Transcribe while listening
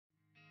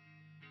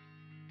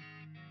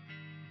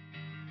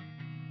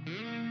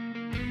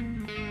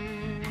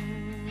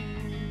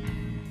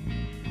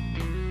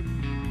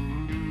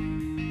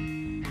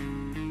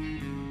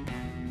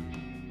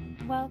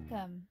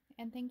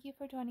and thank you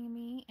for joining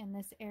me in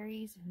this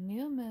Aries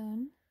New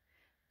Moon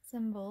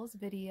Symbols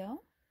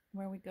video,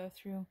 where we go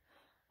through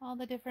all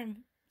the different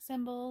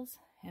symbols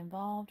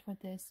involved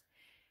with this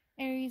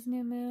Aries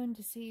New Moon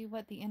to see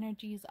what the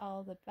energy is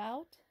all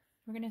about.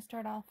 We're going to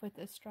start off with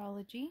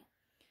astrology,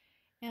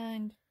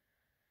 and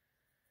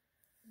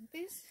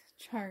this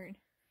chart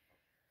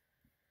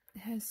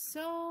has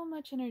so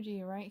much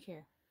energy right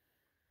here.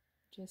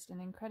 Just an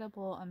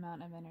incredible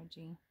amount of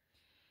energy.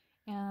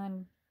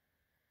 And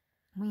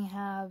we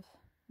have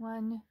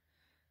 1,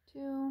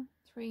 2,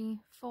 3,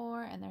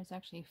 4, and there's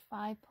actually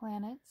 5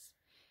 planets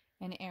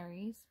in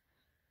Aries.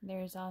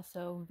 There's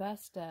also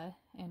Vesta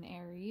in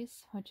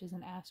Aries, which is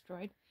an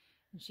asteroid,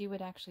 and she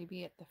would actually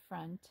be at the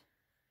front.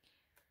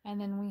 And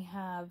then we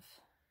have,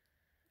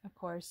 of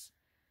course,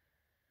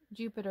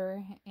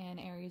 Jupiter in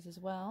Aries as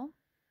well.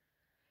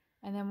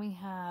 And then we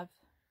have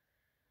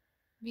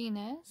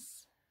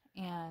Venus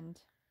and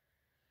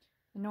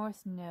the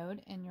North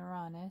Node in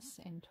Uranus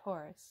in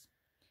Taurus.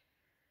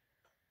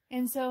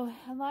 And so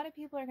a lot of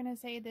people are going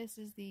to say this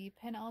is the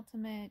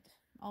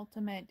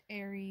ultimate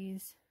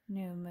Aries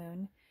new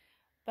moon.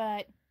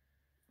 But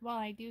while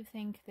I do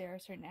think there are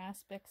certain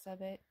aspects of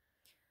it,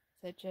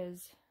 such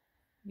as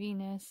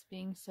Venus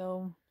being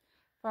so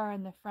far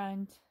in the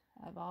front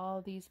of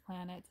all these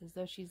planets as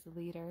though she's the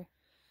leader,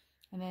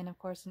 and then of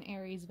course in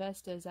Aries,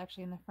 Vesta is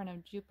actually in the front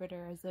of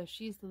Jupiter as though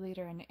she's the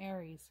leader in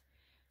Aries.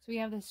 So we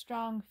have this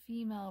strong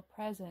female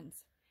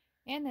presence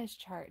in this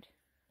chart,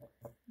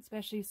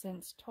 especially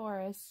since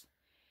Taurus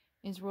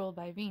is ruled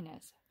by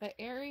Venus. But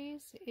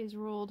Aries is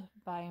ruled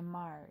by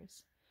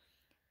Mars.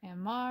 And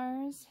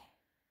Mars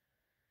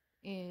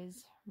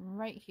is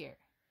right here.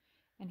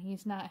 And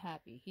he's not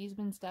happy. He's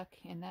been stuck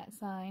in that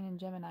sign in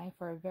Gemini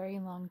for a very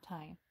long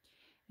time.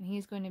 And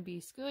he's going to be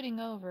scooting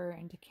over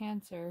into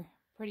Cancer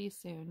pretty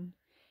soon,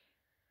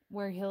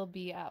 where he'll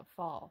be at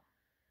fall.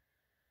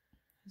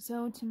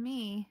 So to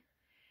me,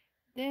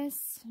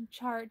 this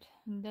chart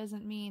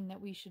doesn't mean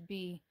that we should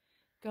be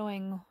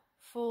going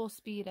full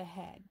speed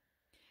ahead.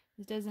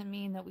 This doesn't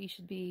mean that we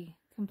should be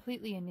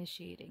completely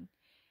initiating.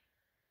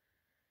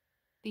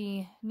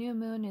 The new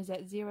moon is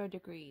at 0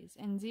 degrees,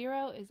 and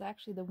 0 is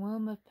actually the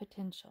womb of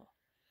potential.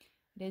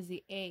 It is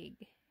the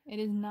egg. It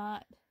is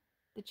not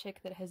the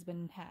chick that has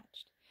been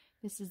hatched.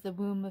 This is the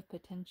womb of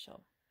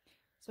potential.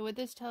 So what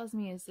this tells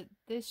me is that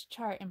this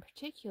chart in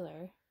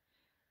particular,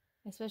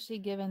 especially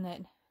given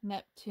that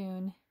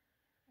Neptune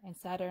and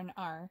Saturn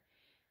are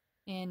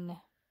in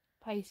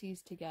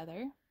Pisces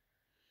together,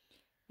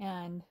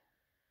 and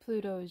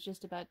Pluto is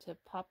just about to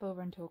pop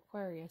over into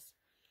Aquarius,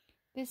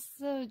 this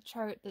is a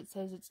chart that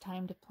says it's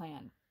time to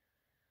plan.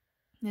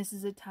 This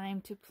is a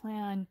time to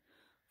plan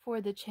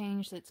for the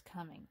change that's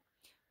coming.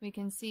 We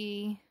can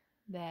see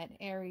that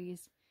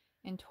Aries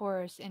and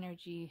Taurus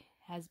energy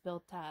has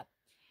built up.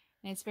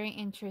 And it's very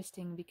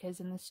interesting because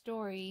in the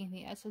story,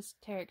 the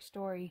esoteric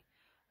story,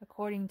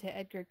 according to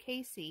Edgar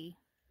Cayce,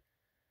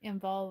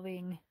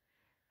 involving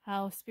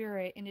how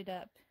spirit ended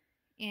up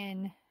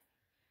in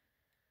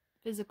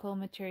physical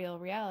material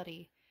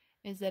reality,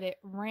 is that it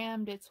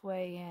rammed its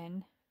way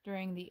in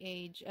during the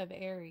age of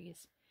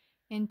Aries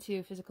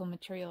into physical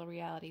material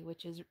reality,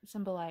 which is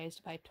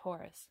symbolized by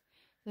Taurus.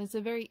 So it's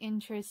a very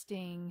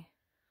interesting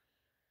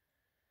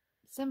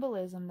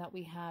symbolism that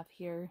we have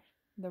here,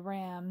 the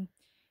ram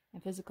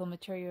and physical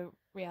material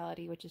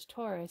reality, which is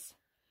Taurus.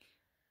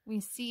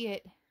 We see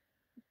it,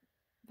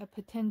 the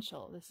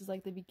potential. This is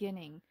like the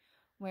beginning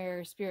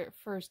where spirit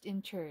first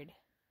entered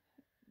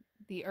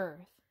the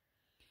earth.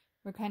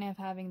 We're kind of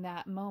having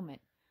that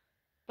moment.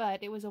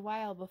 But it was a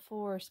while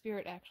before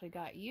spirit actually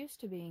got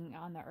used to being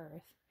on the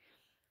earth.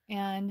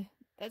 And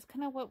that's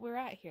kind of what we're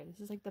at here. This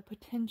is like the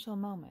potential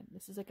moment.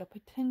 This is like a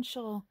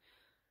potential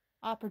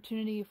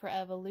opportunity for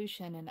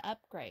evolution and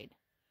upgrade.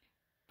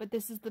 But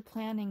this is the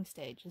planning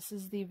stage. This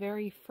is the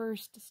very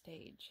first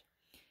stage.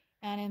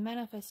 And in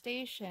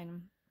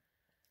manifestation,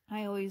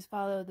 I always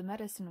follow the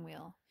medicine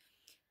wheel.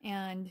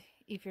 And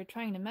if you're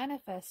trying to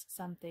manifest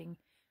something,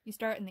 you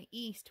start in the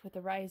east with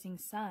the rising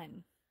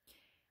sun.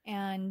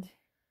 And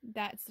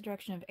that's the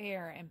direction of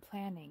air and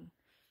planning.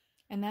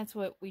 And that's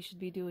what we should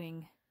be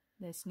doing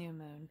this new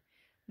moon.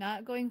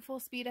 Not going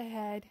full speed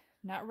ahead,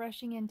 not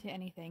rushing into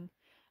anything,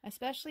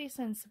 especially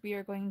since we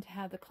are going to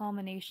have the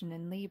culmination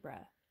in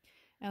Libra.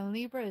 And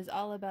Libra is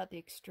all about the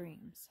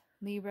extremes.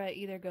 Libra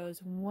either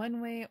goes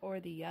one way or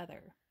the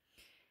other.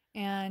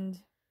 And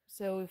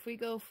so if we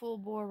go full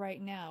bore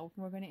right now,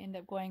 we're going to end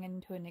up going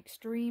into an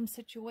extreme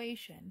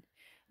situation.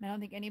 And I don't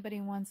think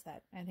anybody wants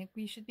that. I think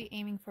we should be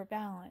aiming for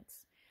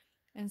balance.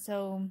 And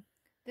so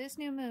this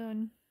new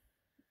moon,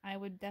 I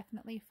would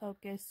definitely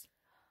focus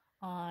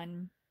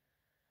on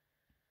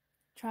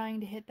trying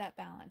to hit that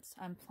balance,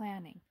 on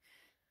planning,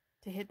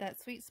 to hit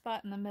that sweet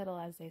spot in the middle,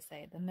 as they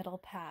say, the middle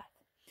path,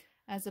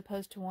 as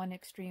opposed to one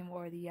extreme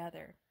or the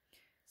other.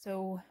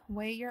 So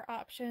weigh your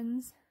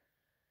options,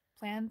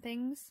 plan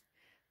things,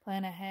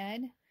 plan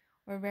ahead.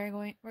 We're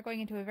going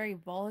into a very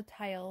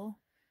volatile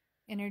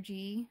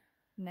energy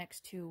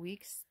next 2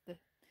 weeks.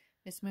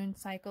 This moon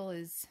cycle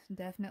is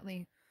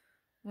definitely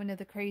one of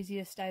the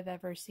craziest I've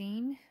ever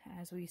seen,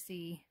 as we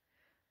see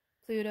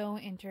Pluto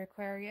enter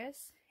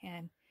Aquarius.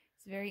 And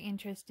it's very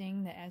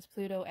interesting that as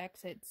Pluto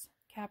exits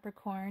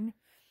Capricorn,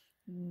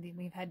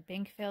 we've had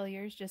bank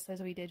failures, just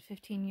as we did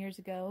 15 years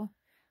ago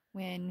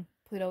when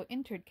Pluto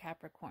entered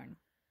Capricorn.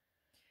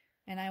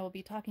 And I will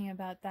be talking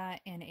about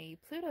that in a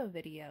Pluto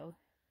video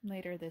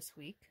later this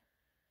week.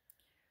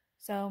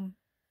 So,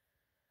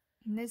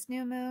 in this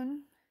new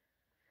moon,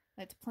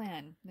 let's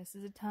plan. This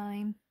is a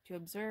time to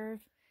observe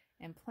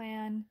and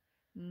plan,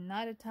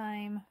 not a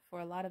time for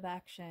a lot of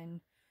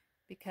action,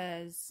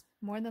 because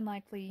more than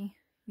likely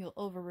you'll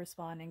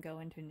over-respond and go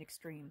into an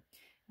extreme,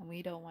 and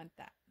we don't want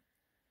that.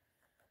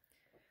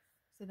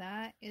 So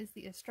that is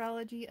the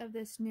astrology of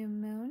this new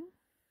moon.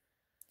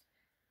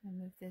 I'll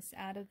move this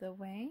out of the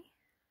way.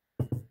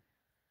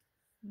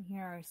 And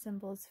here are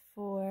symbols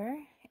for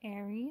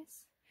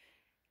Aries.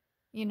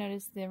 You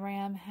notice the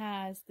ram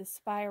has the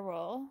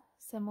spiral,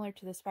 similar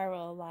to the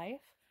spiral of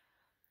life,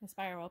 the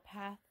spiral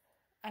path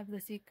of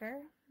the seeker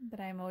that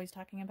I'm always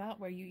talking about,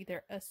 where you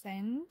either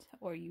ascend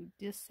or you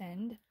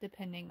descend,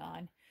 depending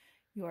on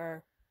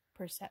your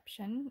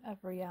perception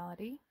of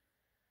reality.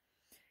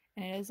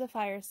 And it is a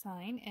fire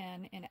sign,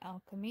 and in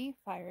alchemy,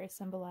 fire is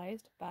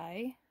symbolized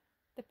by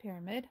the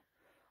pyramid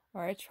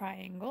or a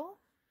triangle,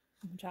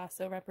 which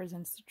also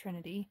represents the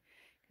Trinity,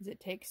 because it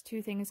takes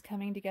two things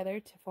coming together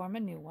to form a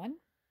new one.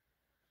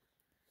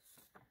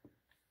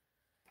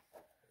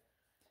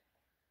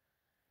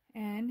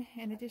 And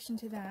in addition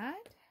to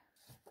that,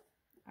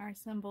 our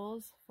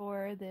symbols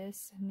for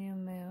this new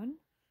moon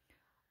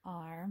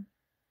are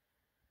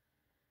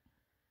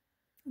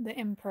the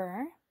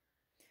Emperor,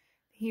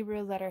 the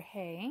Hebrew letter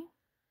He,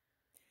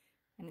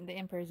 and the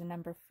Emperor is a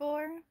number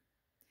 4,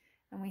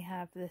 and we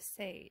have the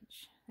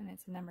Sage, and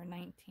it's a number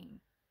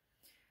 19.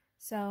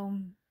 So,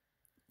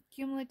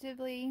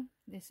 cumulatively,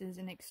 this is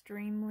an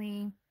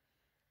extremely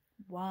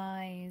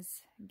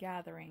wise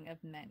gathering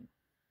of men.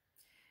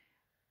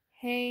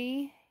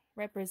 He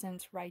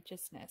represents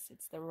righteousness.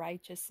 It's the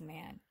righteous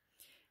man.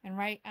 And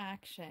right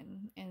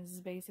action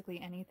is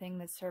basically anything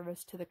that's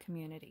service to the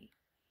community.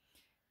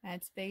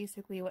 That's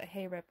basically what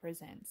He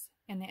represents.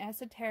 In the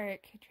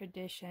esoteric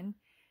tradition,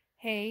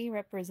 He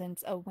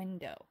represents a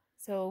window.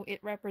 So it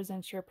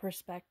represents your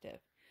perspective.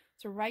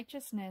 So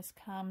righteousness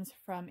comes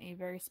from a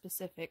very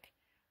specific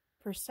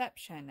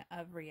perception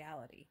of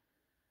reality.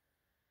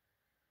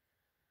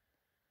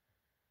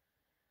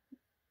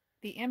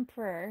 The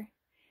Emperor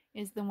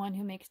is the one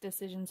who makes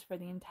decisions for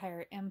the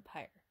entire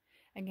empire.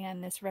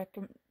 Again, this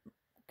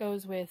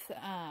goes with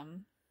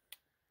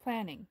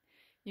planning.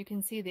 You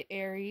can see the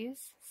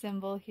Aries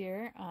symbol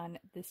here on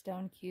the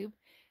stone cube.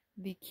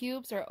 The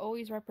cubes are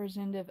always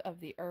representative of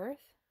the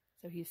earth.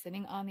 So he's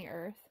sitting on the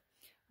earth,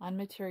 on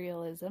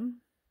materialism.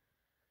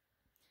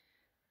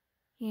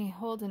 He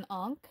holds an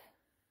ankh,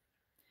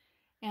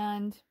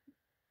 and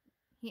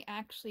he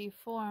actually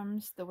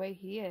forms, the way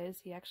he is,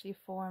 he actually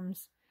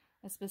forms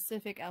a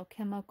specific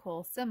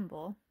alchemical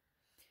symbol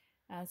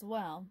as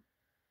well.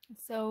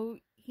 So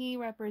he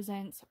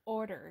represents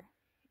order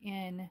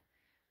in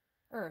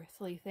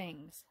earthly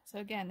things. So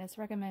again, this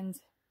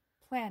recommends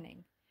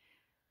planning.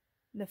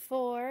 The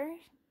 4,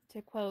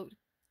 to quote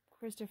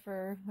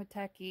Christopher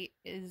Witecki,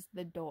 is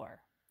the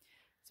door.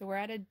 So we're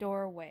at a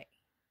doorway.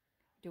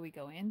 Do we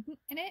go in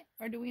it,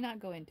 or do we not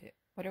go into it?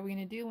 What are we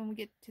going to do when we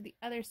get to the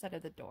other side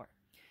of the door?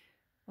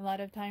 A lot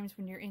of times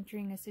when you're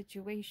entering a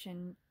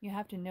situation, you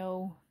have to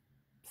know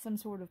some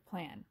sort of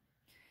plan.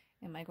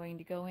 Am I going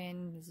to go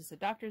in? Is this a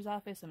doctor's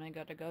office? Am I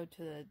going to go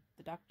to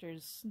the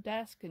doctor's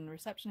desk and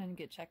reception and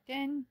get checked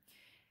in?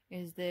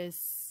 Is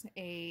this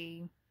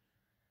a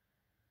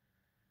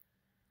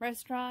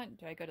restaurant?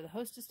 Do I go to the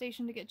hostess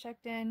station to get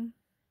checked in?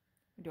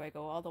 Or do I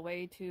go all the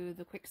way to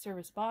the quick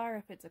service bar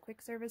if it's a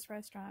quick service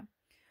restaurant?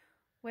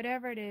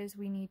 Whatever it is,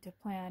 we need to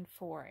plan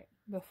for it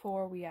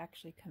before we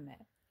actually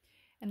commit.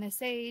 And the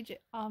Sage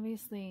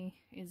obviously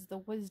is the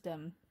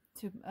wisdom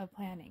of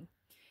planning.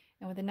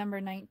 And with the number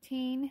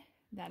 19,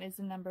 that is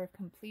the number of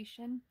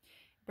completion.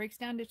 It breaks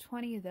down to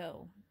 20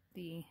 though,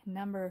 the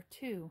number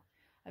 2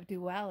 of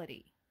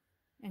duality.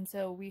 And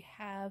so we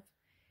have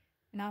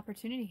an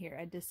opportunity here,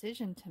 a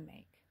decision to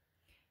make.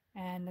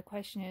 And the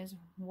question is,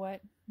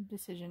 what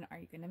decision are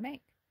you going to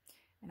make?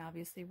 And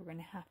obviously we're going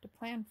to have to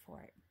plan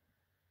for it.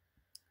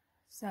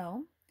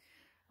 So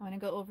I want to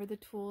go over the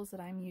tools that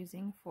I'm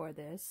using for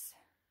this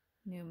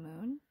new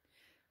moon.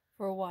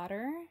 For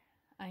water,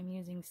 I'm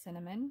using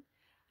cinnamon.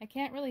 I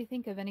can't really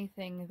think of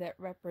anything that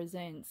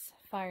represents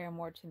fire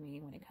more to me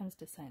when it comes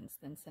to scents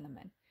than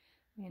cinnamon.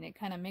 I mean, it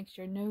kind of makes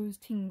your nose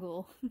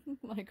tingle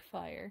like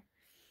fire.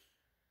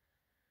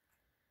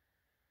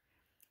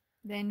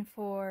 Then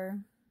for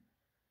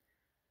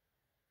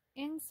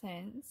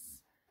incense,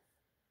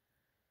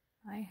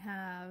 I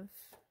have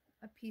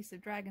a piece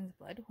of dragon's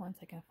blood, once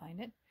I can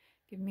find it.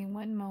 Give me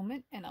one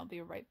moment and I'll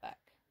be right back.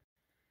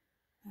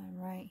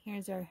 Alright,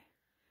 here's our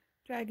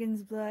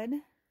dragon's blood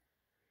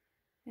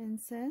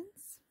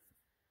incense.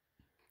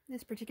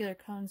 This particular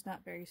cone's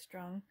not very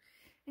strong,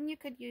 and you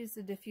could use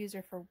the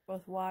diffuser for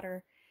both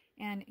water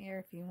and air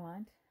if you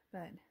want,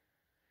 but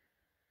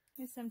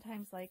I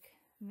sometimes like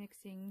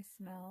mixing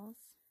smells.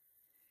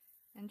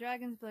 And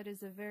dragon's blood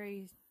is a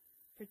very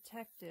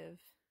protective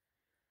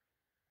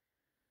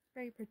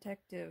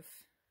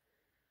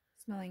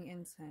smelling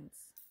incense.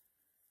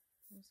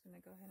 I'm just going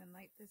to go ahead and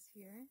light this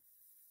here.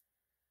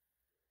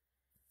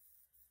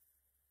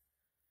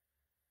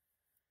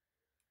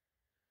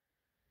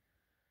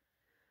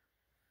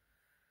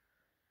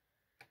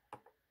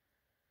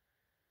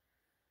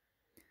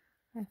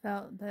 I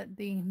felt that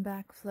the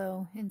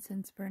backflow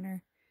incense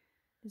burner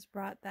just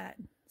brought that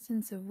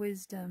sense of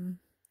wisdom,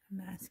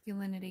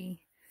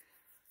 masculinity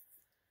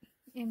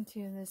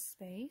into this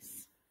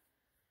space.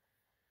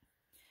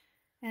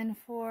 And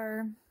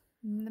for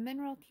the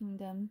mineral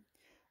kingdom,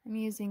 I'm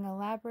using a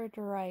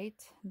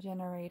labradorite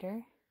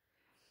generator.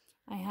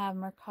 I have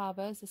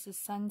Merkabas. This is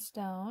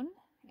sunstone,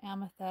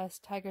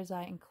 amethyst, tiger's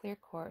eye, and clear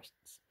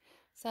quartz.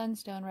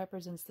 Sunstone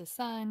represents the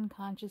sun,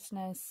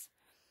 consciousness.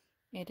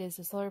 It is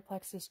a solar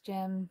plexus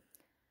gem.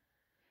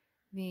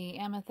 The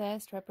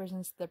amethyst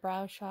represents the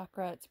brow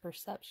chakra, its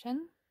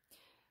perception.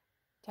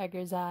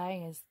 Tiger's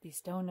eye is the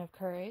stone of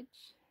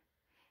courage.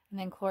 And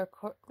then clear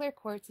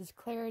quartz is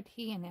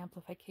clarity and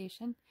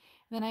amplification. And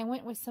then I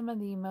went with some of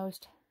the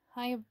most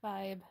high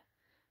vibe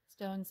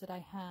stones that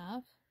I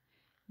have.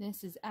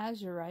 This is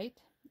azurite.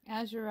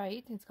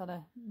 Azurite, it's called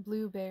a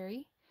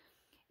blueberry.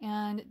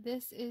 And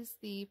this is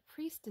the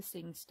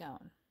priestessing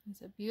stone.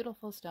 It's a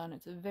beautiful stone.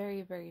 It's a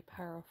very, very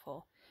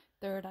powerful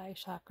third eye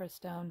chakra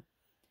stone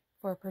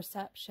for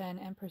perception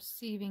and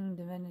perceiving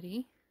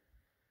divinity.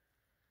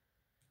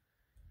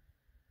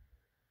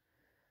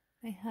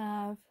 I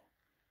have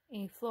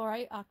a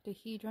fluorite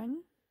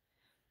octahedron,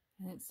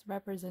 and it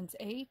represents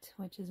 8,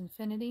 which is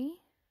infinity,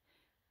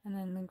 and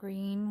then the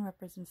green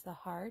represents the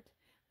heart.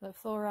 But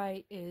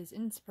fluorite is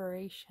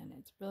inspiration,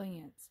 it's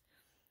brilliance.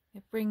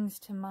 It brings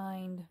to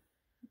mind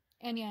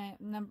any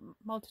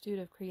multitude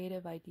of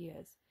creative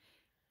ideas.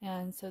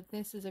 And so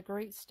this is a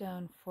great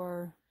stone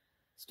for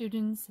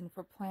students and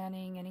for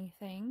planning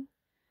anything.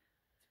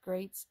 It's a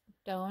great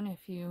stone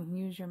if you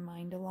use your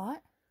mind a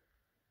lot.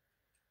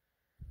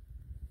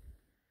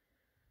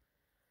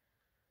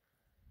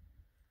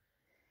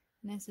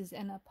 And this is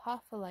an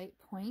apophyllite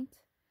point.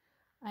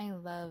 I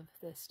love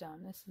this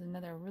stone. This is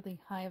another really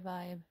high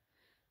vibe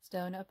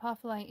stone.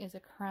 Apophyllite is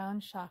a crown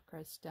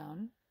chakra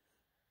stone.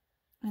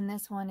 And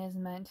this one is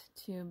meant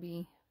to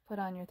be put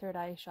on your third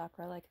eye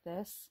chakra like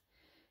this.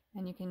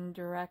 And you can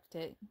direct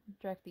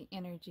the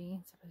energy.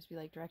 It's supposed to be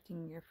like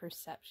directing your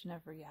perception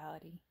of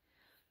reality.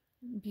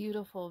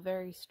 Beautiful,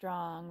 very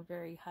strong,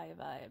 very high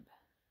vibe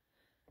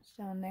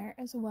stone there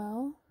as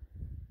well.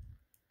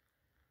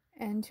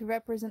 And to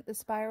represent the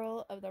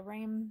spiral of the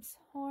ram's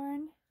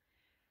horn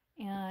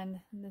and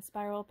the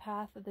spiral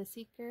path of the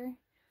seeker,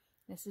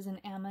 this is an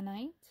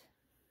ammonite.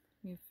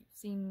 You've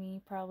seen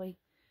me probably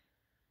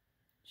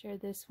share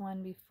this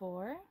one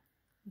before.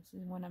 This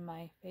is one of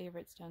my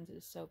favorite stones. It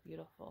is so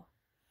beautiful.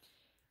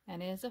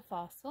 And it is a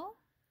fossil,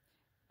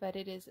 but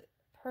it is a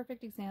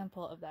perfect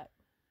example of that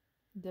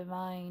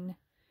divine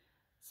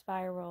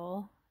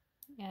spiral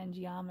and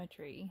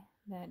geometry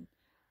that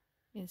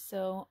is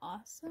so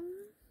awesome.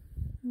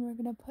 We're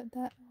going to put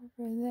that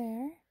over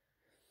there.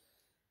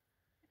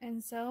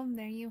 And so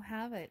there you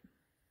have it.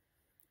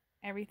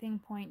 Everything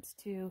points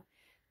to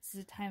this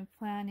is a time of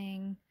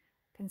planning,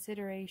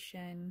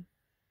 consideration,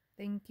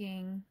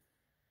 thinking.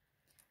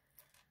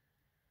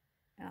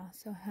 I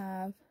also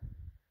have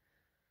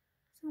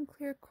some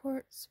clear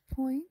quartz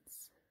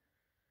points.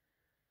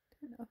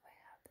 Don't know if I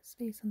have the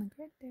space on the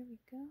grid. There we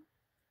go.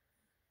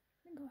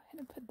 I'm going to go ahead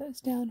and put those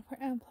down for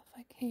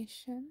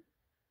amplification.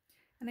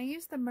 And I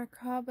use the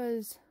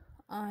Merkabas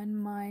on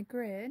my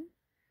grid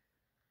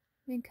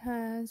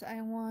because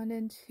I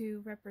wanted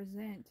to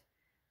represent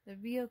the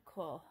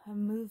vehicle of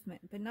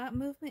movement, but not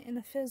movement in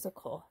the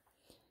physical,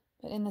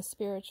 but in the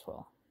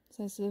spiritual.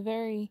 So it's a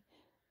very,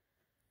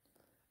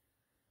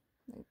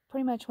 I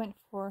pretty much went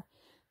for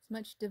as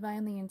much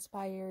divinely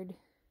inspired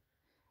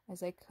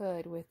as I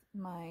could with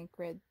my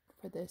grid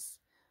for this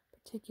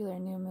particular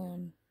new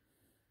moon.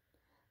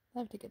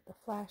 Love to get the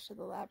flash of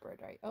the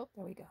labradorite. Oh,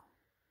 there we go.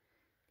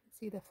 You can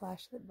see the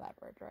flash of the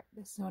labradorite.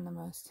 This is one of the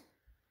most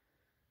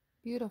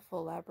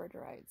beautiful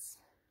labradorites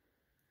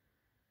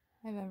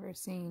I've ever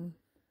seen.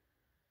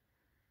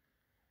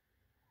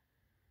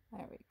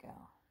 There we go.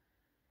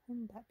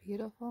 Isn't that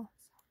beautiful?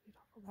 So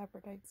beautiful,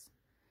 labradorites.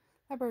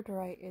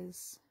 Labradorite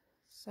is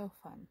so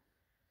fun.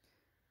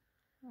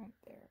 Right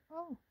there.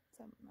 Oh, it's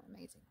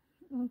amazing.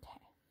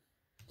 Okay.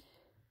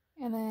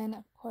 And then,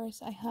 of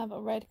course, I have a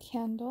red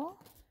candle.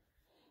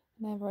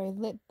 And I've already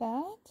lit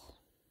that.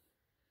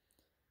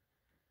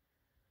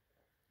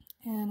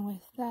 And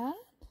with that,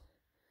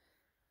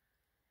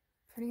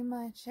 pretty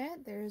much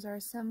it. There's our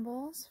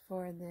symbols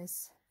for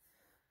this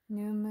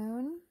new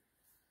moon.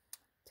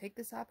 Take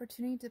this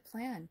opportunity to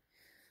plan.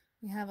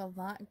 We have a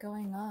lot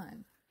going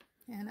on.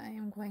 And I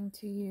am going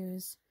to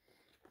use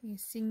a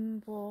singing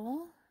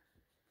bowl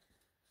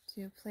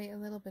to play a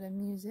little bit of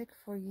music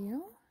for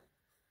you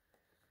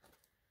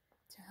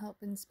to help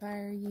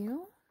inspire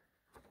you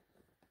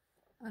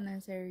on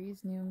this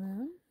Aries new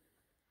moon.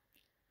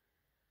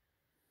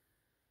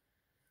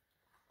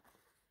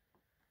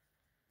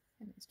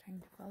 And it's trying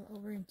to fall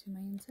over into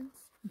my incense.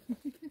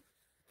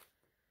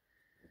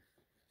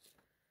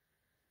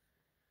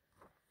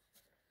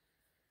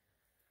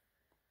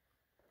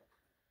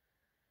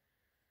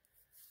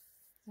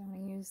 So I'm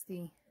going to use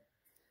the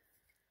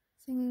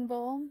singing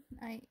bowl.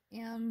 I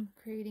am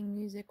creating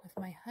music with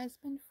my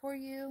husband for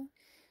you,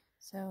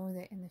 so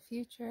that in the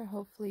future,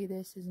 hopefully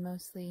this is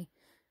mostly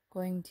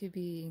going to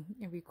be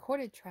a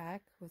recorded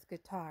track with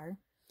guitar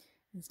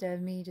instead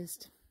of me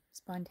just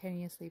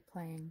spontaneously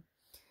playing.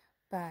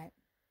 But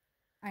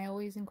I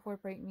always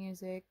incorporate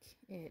music.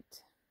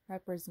 It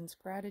represents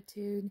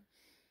gratitude,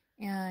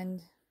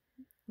 and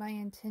my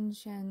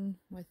intention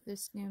with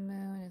this new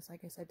moon is,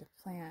 like I said, to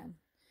plan.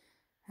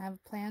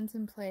 Have plans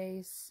in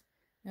place.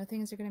 Know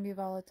things are going to be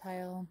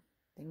volatile.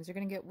 Things are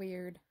going to get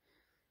weird.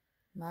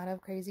 A lot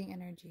of crazy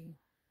energy.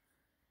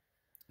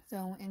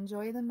 So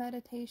enjoy the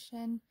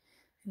meditation.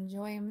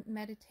 Enjoy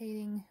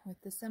meditating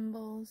with the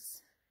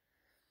symbols.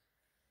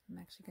 I'm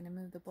actually going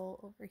to move the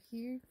bowl over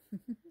here.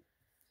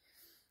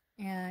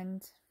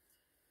 And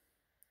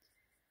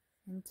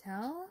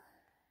until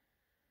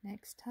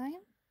next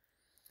time,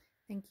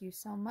 thank you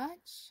so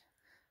much.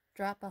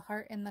 Drop a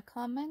heart in the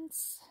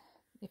comments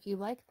if you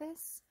like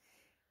this,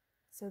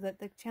 so that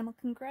the channel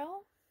can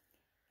grow.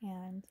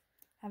 And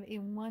have a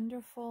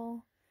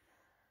wonderful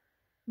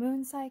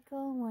moon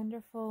cycle,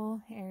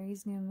 wonderful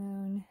Aries new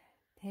moon.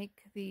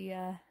 Take the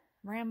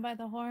ram by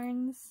the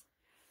horns.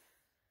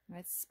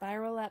 Let's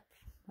spiral up,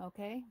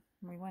 okay?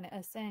 We want to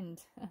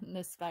ascend in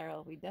this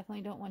spiral. We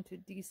definitely don't want to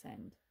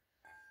descend.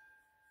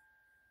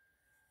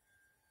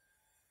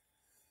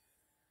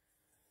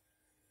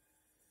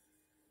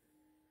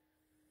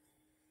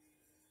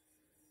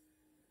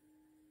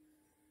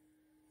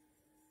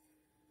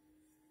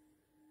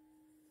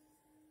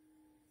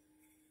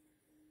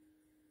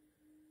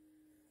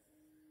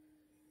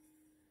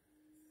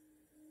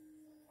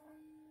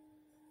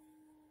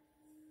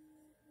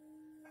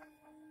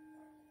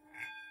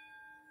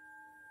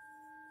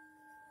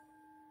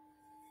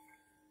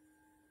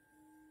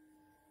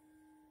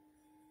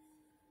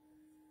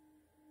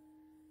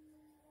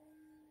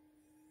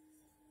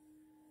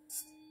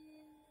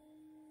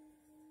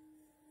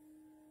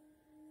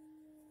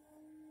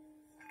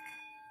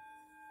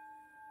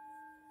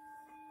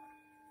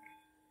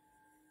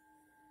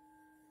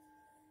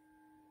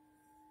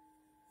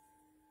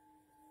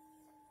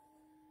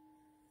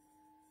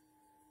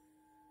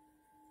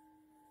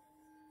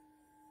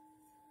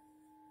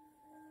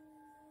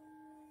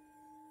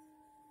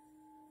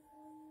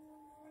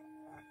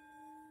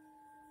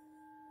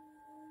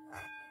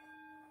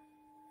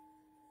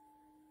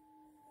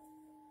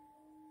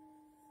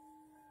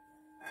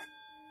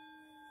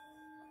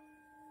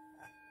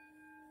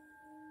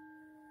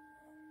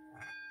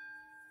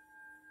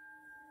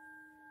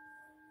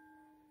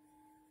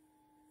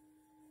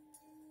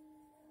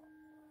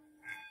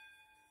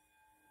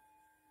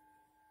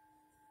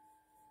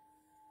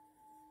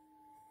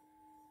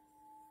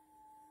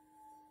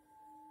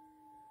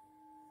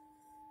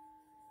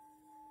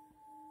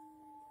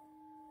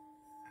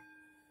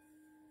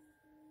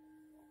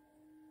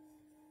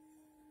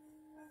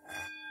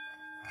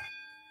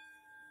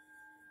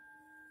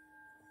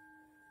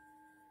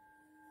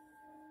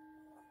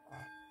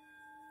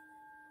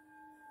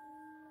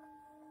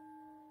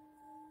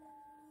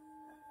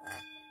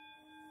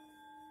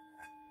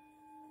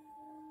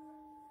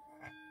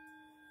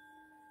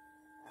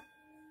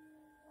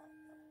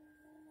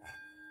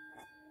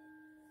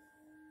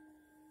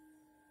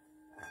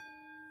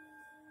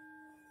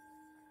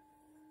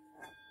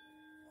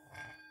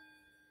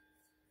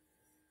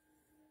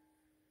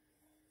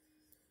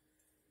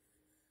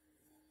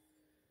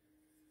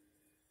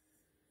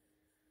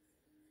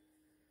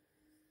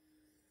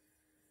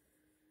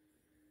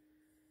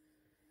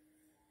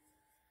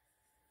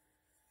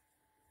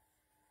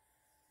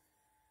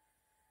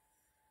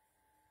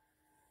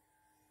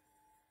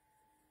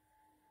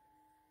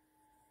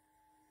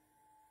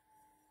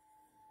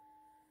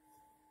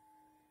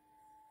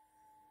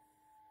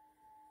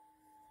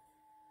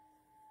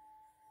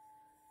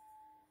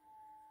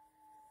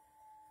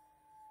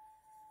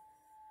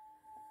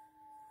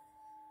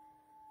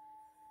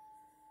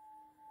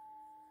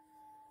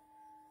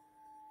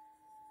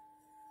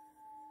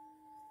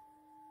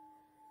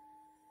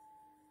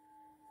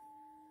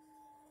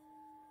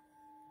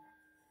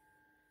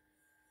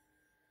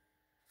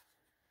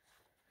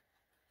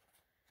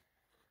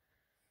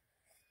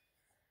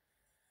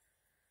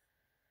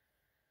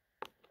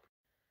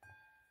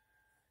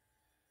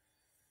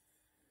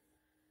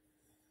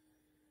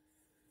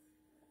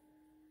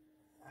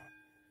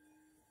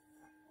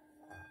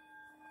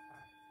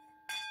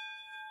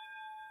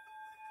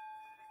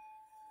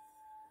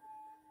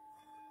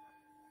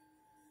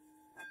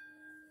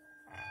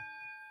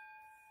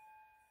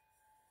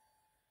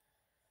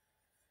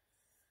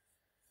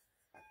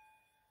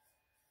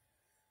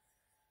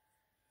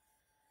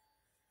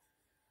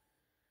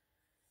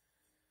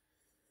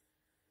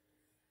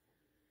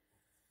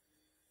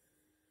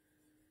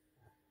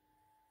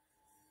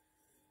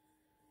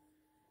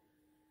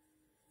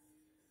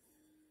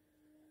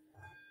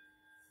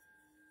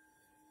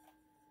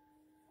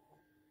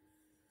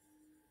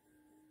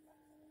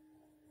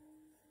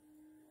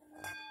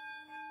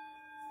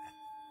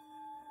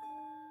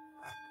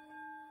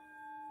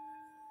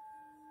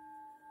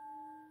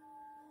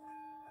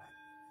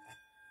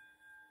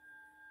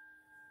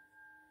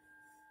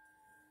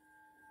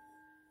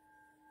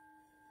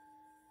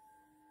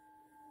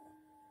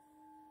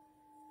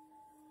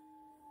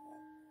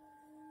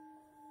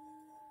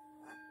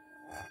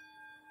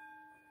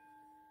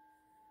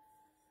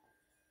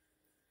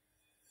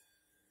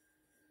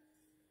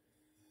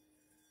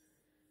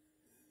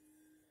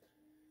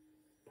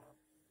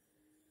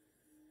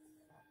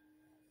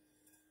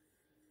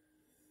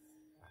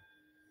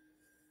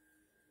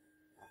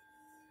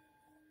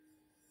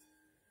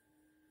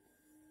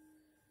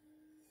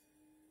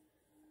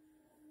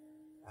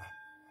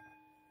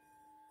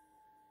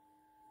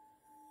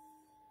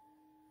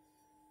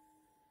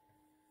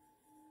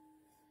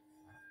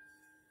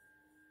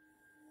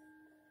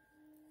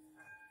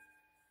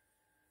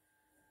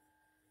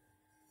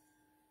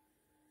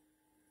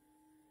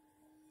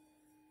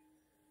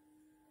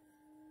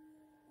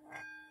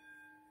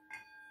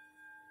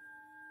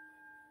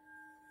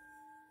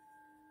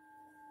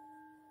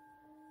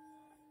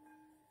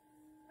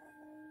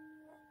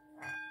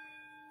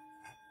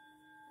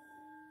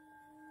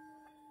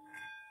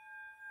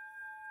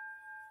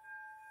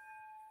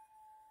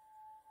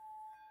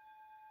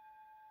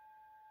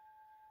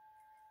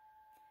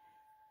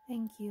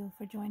 Thank you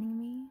for joining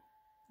me.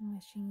 I'm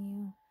wishing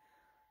you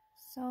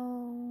so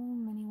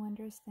many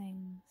wondrous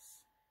things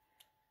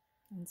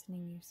and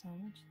sending you so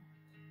much love.